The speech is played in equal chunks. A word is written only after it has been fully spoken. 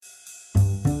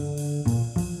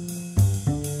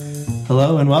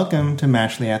Hello and welcome to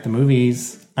Mashley at the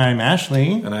Movies. I'm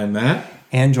Ashley. And I'm Matt.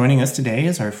 And joining us today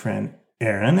is our friend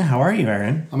Aaron. How are you,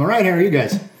 Aaron? I'm all right. How are you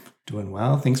guys? Doing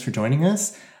well. Thanks for joining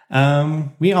us.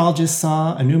 We all just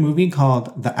saw a new movie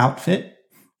called The Outfit,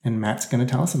 and Matt's going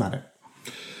to tell us about it.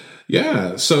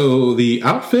 Yeah, so The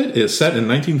Outfit is set in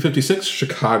 1956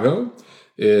 Chicago.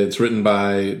 It's written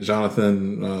by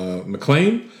Jonathan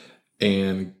McLean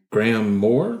and Graham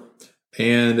Moore,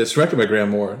 and it's directed by Graham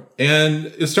Moore. And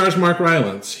it stars Mark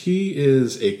Rylance. He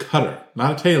is a cutter,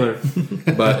 not a tailor,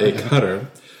 but a cutter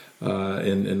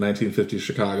in 1950s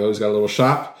Chicago. He's got a little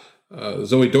shop.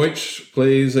 Zoe Deutsch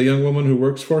plays a young woman who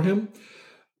works for him.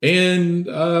 And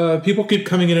people keep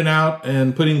coming in and out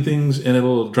and putting things in a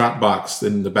little drop box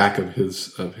in the back of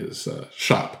his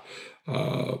shop.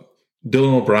 Dylan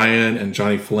O'Brien and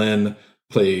Johnny Flynn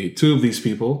play two of these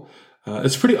people.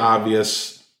 It's pretty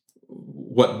obvious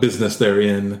what business they're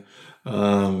in.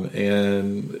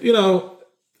 And, you know,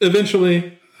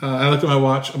 eventually, I looked at my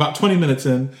watch, about 20 minutes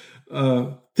in,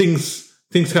 things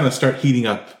kind of start heating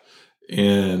up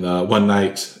in one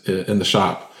night in the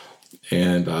shop.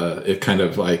 And it kind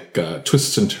of like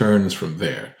twists and turns from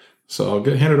there. So I'll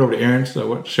hand it over to Aaron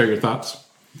to share your thoughts.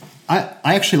 I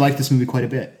actually like this movie quite a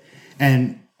bit.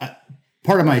 And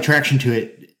part of my attraction to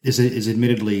it is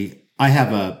admittedly, I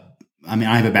have a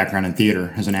background in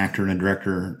theater as an actor and a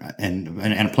director and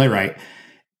a playwright.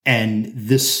 And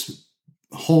this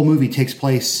whole movie takes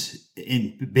place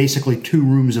in basically two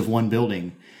rooms of one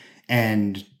building.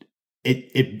 And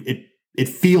it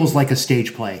feels like a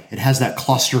stage play. It has that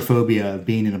claustrophobia of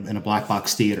being in a black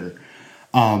box theater.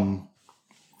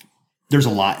 There's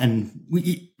a lot. And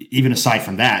even aside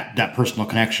from that personal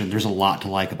connection, there's a lot to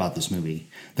like about this movie.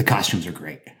 The costumes are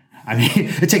great. I mean,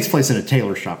 it takes place in a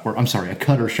tailor shop, a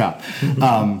cutter shop.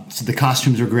 So the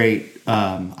costumes are great.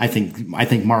 I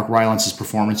think Mark Rylance's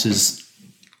performance is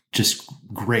just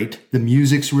great. The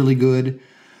music's really good.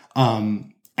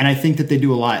 And I think that they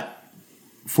do a lot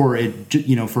for it,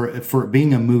 you know, for it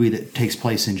being a movie that takes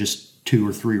place in just 2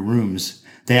 or 3 rooms.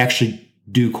 They actually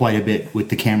do quite a bit with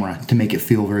the camera to make it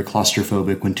feel very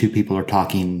claustrophobic when two people are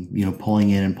talking, you know,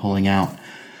 pulling in and pulling out.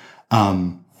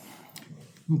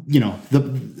 You know,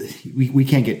 we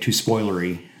can't get too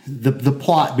spoilery. The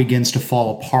plot begins to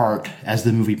fall apart as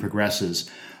the movie progresses,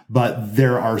 but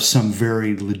there are some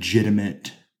very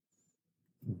legitimate,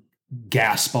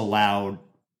 gasp aloud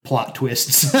plot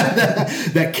twists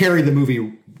that carry the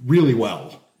movie really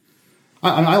well.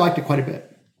 I liked it quite a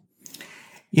bit.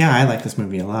 Yeah, I like this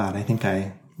movie a lot. I think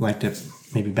I liked it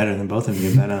maybe better than both of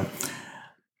you. But,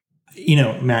 you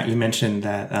know, Matt, you mentioned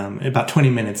that about 20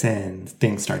 minutes in,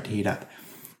 things start to heat up.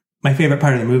 My favorite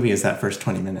part of the movie is that first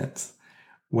 20 minutes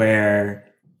where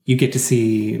you get to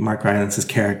see Mark Rylance's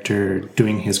character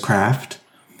doing his craft,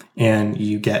 and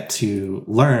you get to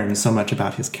learn so much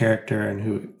about his character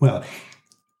and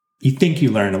you think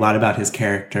you learn a lot about his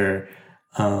character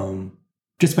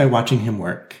just by watching him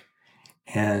work.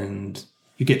 And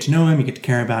you get to know him, you get to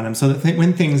care about him, so that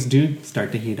when things do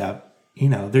start to heat up, you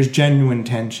know, there's genuine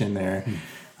tension there.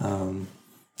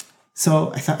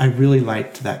 So I really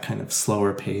liked that kind of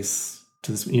slower pace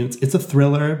to this. You know, it's a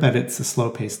thriller, but it's a slow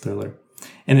paced thriller.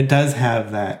 And it does have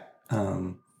that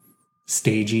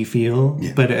stagey feel,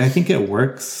 but I think it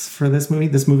works for this movie.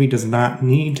 This movie does not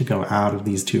need to go out of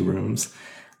these 2 rooms.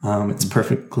 It's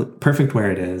perfect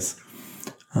where it is.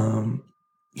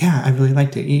 Yeah, I really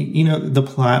liked it. You know, the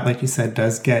plot, like you said,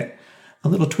 does get a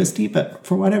little twisty, but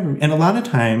for whatever. And a lot of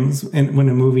times when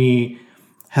a movie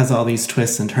has all these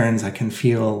twists and turns, I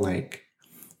feel like,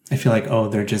 oh,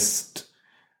 they're just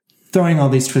throwing all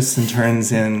these twists and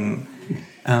turns in,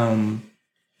 and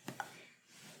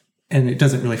it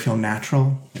doesn't really feel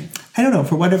natural. I don't know,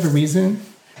 for whatever reason,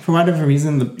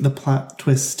 the plot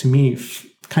twists to me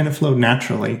kind of flowed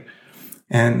naturally,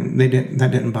 and that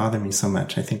didn't bother me so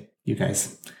much. I think you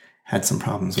guys had some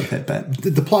problems with it, but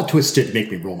the plot twist didn't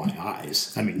make me roll my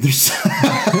eyes. I mean, there's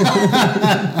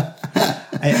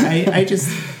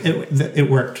it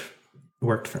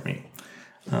worked for me.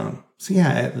 So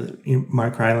yeah,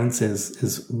 Mark Rylance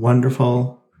is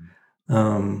wonderful.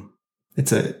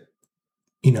 It's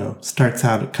starts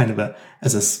out kind of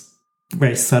as a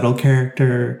very subtle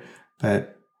character,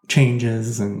 but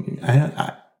changes, and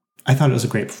I thought it was a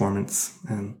great performance.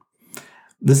 And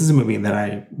this is a movie that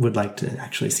I would like to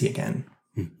actually see again.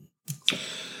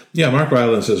 Yeah, Mark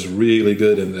Rylance is really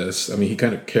good in this. I mean, he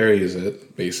kind of carries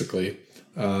it, basically.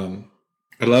 I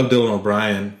love Dylan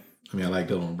O'Brien. I mean, I like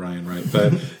Dylan O'Brien, right?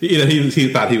 But you know,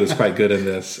 he thought he was quite good in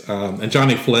this. And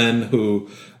Johnny Flynn, who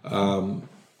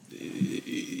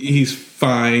he's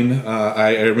fine.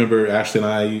 I remember Ashley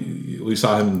and we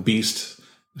saw him in Beast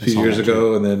a few years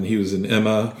ago, and then he was in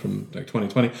Emma from like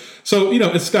 2020. So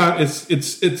it's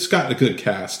got a good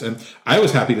cast, and I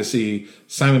was happy to see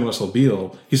Simon Russell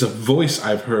Beale. He's a voice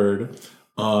I've heard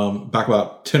back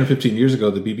about 10 or 15 years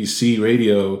ago. The BBC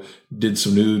Radio did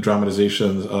some new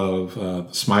dramatizations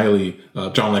of Smiley,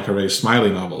 John le Carré's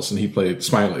Smiley novels, and he played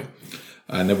Smiley.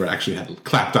 I never actually had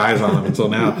clapped eyes on him until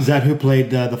now. Is that who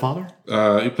played the father?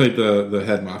 He played the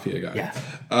head mafia guy. Yeah.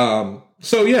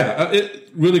 So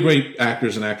really great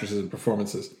actors and actresses and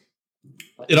performances.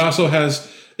 It also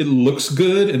it looks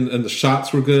good, and the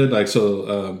shots were good.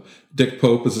 Dick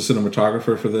Pope is the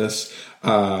cinematographer for this.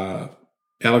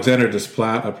 Alexander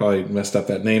Desplat, I probably messed up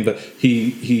that name, but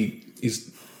he's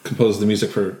composed the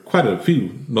music for quite a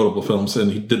few notable films,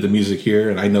 and he did the music here,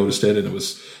 and I noticed it, and it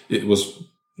was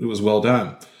well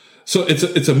done. So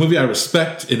it's a movie I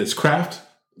respect in its craft,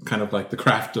 kind of like the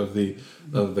craft of the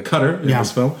cutter in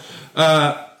this film.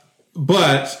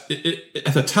 But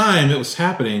at the time it was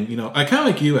happening, I kind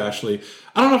of like you, Ashley.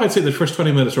 I don't know if I'd say the first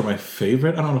 20 minutes were my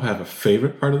favorite. I don't know if I have a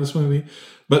favorite part of this movie,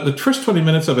 but the first 20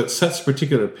 minutes of it sets a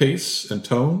particular pace and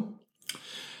tone.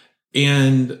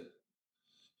 And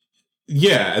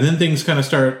then things kind of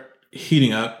start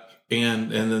heating up.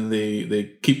 And then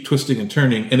they keep twisting and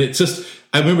turning. And it's just,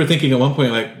 I remember thinking at one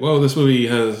point, like, whoa, this movie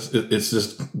it's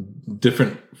just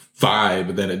different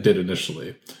vibe than it did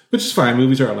initially, which is fine.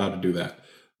 Movies are allowed to do that.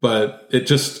 But it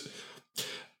just,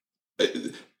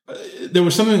 there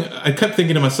was something, I kept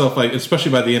thinking to myself, like,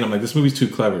 especially by the end, I'm like, this movie's too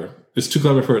clever. It's too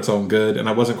clever for its own good. And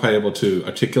I wasn't quite able to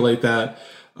articulate that.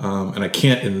 And I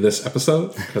can't in this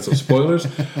episode because of spoilers.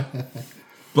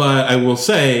 But I will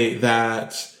say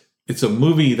that it's a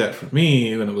movie that for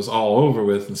me, when it was all over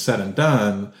with and said and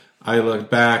done, I looked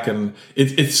back and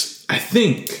it's, I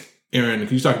think, Aaron,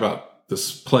 if you talk about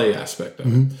this play aspect of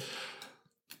it,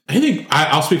 I think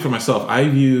I'll speak for myself. I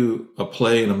view a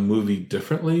play and a movie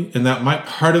differently. And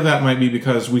part of that might be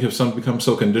because we have become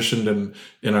so conditioned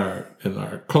in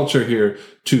our culture here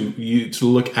to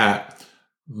look at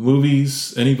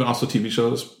movies and even also TV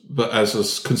shows, but as a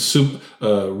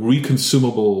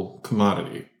reconsumable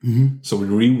commodity. So we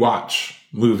rewatch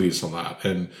movies a lot,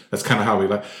 and that's kind of how we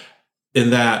like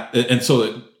in that. And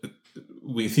so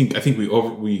I think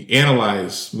we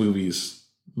analyze movies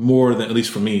more than, at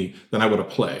least for me, than I would a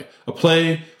play. A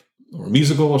play or a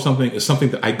musical or something is something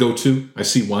that I go to, I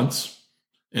see once,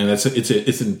 and it's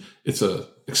a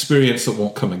experience that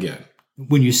won't come again.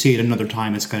 When you see it another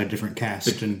time, it's got a different cast.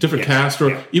 Cast,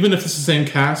 or even if it's the same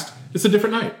cast, it's a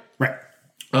different night. Right.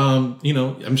 I'm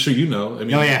sure I mean,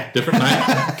 different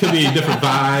night could be a different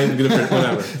vibe, different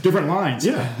whatever. Different lines.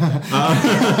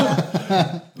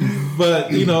 Yeah.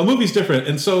 But, a movie's different.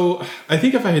 And so I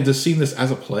think if I had just seen this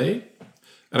as a play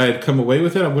and I had come away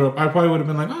with it, I probably would have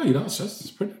been like, oh,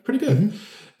 it's pretty good.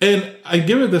 And I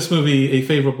give this movie a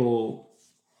favorable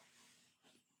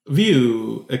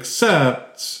view,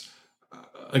 except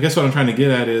I guess what I'm trying to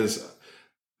get at is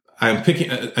I'm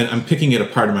picking it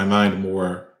apart in my mind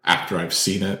more after I've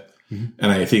seen it.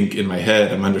 And I think in my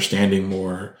head, I'm understanding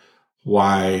more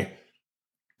why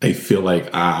I feel like,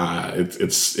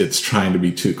 it's trying to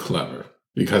be too clever,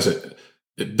 because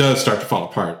it does start to fall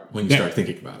apart when you start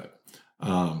thinking about it.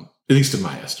 At least in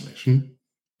my estimation.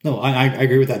 No, I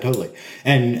agree with that totally.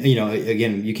 And,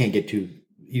 again, you can't get too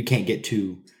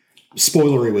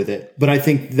spoilery with it, but I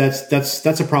think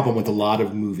that's a problem with a lot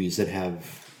of movies that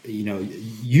have,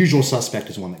 Usual Suspect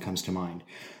is one that comes to mind.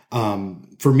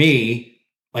 For me,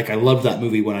 like, I loved that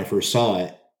movie when I first saw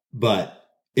it, but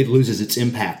it loses its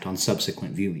impact on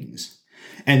subsequent viewings.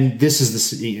 And this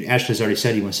is Ashley's already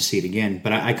said he wants to see it again,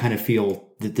 but I kind of feel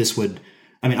that this would,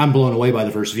 I'm blown away by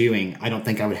the first viewing. I don't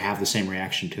think I would have the same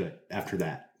reaction to it after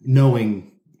that,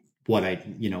 knowing what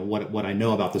I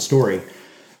know about the story.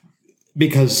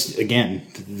 Because again,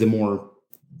 the more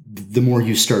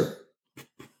you start,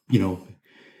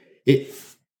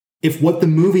 if what the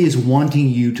movie is wanting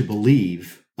you to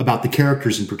believe about the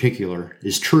characters in particular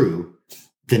is true,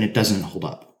 then it doesn't hold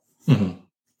up.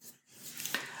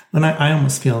 And I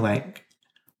almost feel like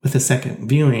with a second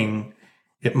viewing,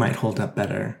 it might hold up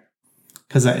better.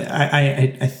 Because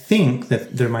I think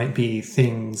that there might be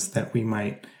things that we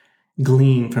might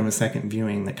glean from a second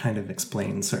viewing that kind of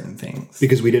explain certain things.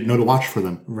 Because we didn't know to watch for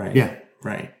them. Right. Yeah.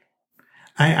 Right.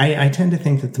 I tend to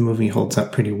think that the movie holds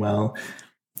up pretty well.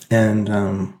 And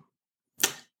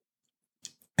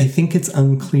I think it's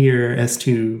unclear as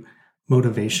to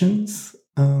motivations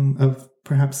of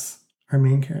perhaps our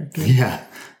main character. Yeah.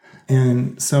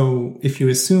 And so if you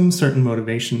assume certain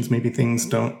motivations, maybe things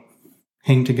don't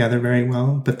hang together very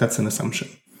well, but that's an assumption.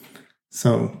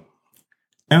 So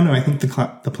I don't know. I think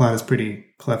the plot is pretty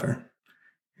clever.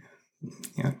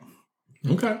 Yeah.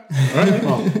 Okay. All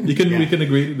right. We can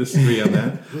agree to disagree on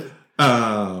that.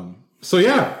 So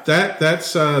yeah,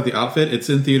 that's The Outfit. It's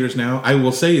in theaters now. I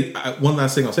will say one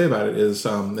last thing I'll say about it is,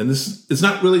 and this, it's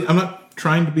not really, I'm not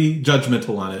trying to be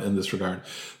judgmental on it in this regard,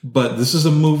 but this is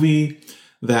a movie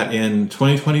that in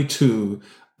 2022,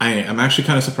 I'm actually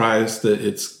kind of surprised that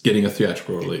it's getting a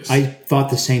theatrical release. I thought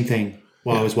the same thing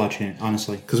while I was watching it,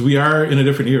 honestly. Because we are in a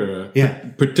different era. Yeah.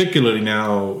 Particularly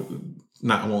now,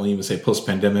 I won't even say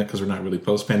post-pandemic because we're not really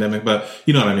post-pandemic, but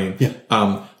you know what I mean? Yeah.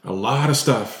 A lot of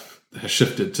stuff has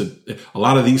shifted to, a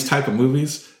lot of these type of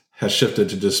movies has shifted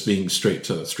to just being straight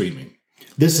to streaming.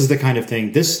 This is the kind of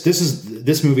thing,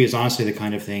 this movie is honestly the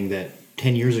kind of thing that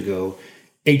 10 years ago,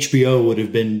 HBO would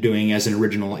have been doing as an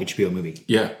original HBO movie.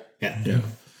 Yeah. Yeah.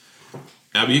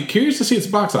 I'd be curious to see its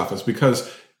box office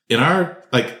because in our,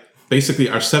 basically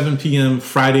our 7 p.m.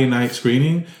 Friday night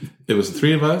screening, it was the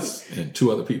 3 of us and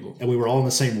 2 other people. And we were all in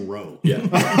the same row. Yeah.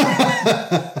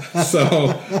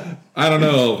 So, I don't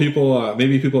know.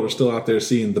 Maybe people are still out there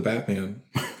seeing the Batman.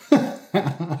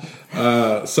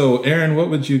 So, Aaron, what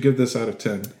would you give this out of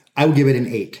 10? I would give it an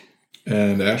 8.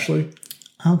 And Ashley?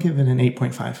 I'll give it an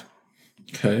 8.5.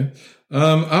 Okay.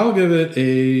 I'll give it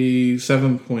a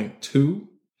 7.2.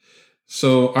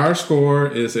 So our score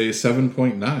is a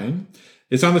 7.9.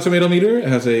 It's on the Tomato Meter. It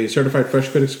has a certified fresh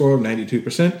critic score of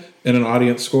 92% and an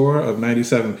audience score of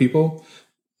 97 people.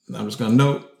 I'm just going to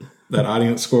note that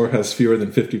audience score has fewer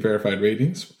than 50 verified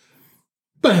ratings.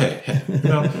 But hey,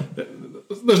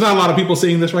 there's not a lot of people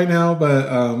seeing this right now,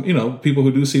 but people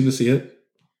who do seem to see it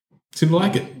seem to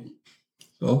like it.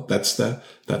 So that's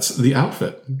The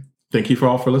Outfit. Thank you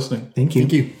all for listening. Thank you.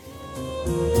 Thank you.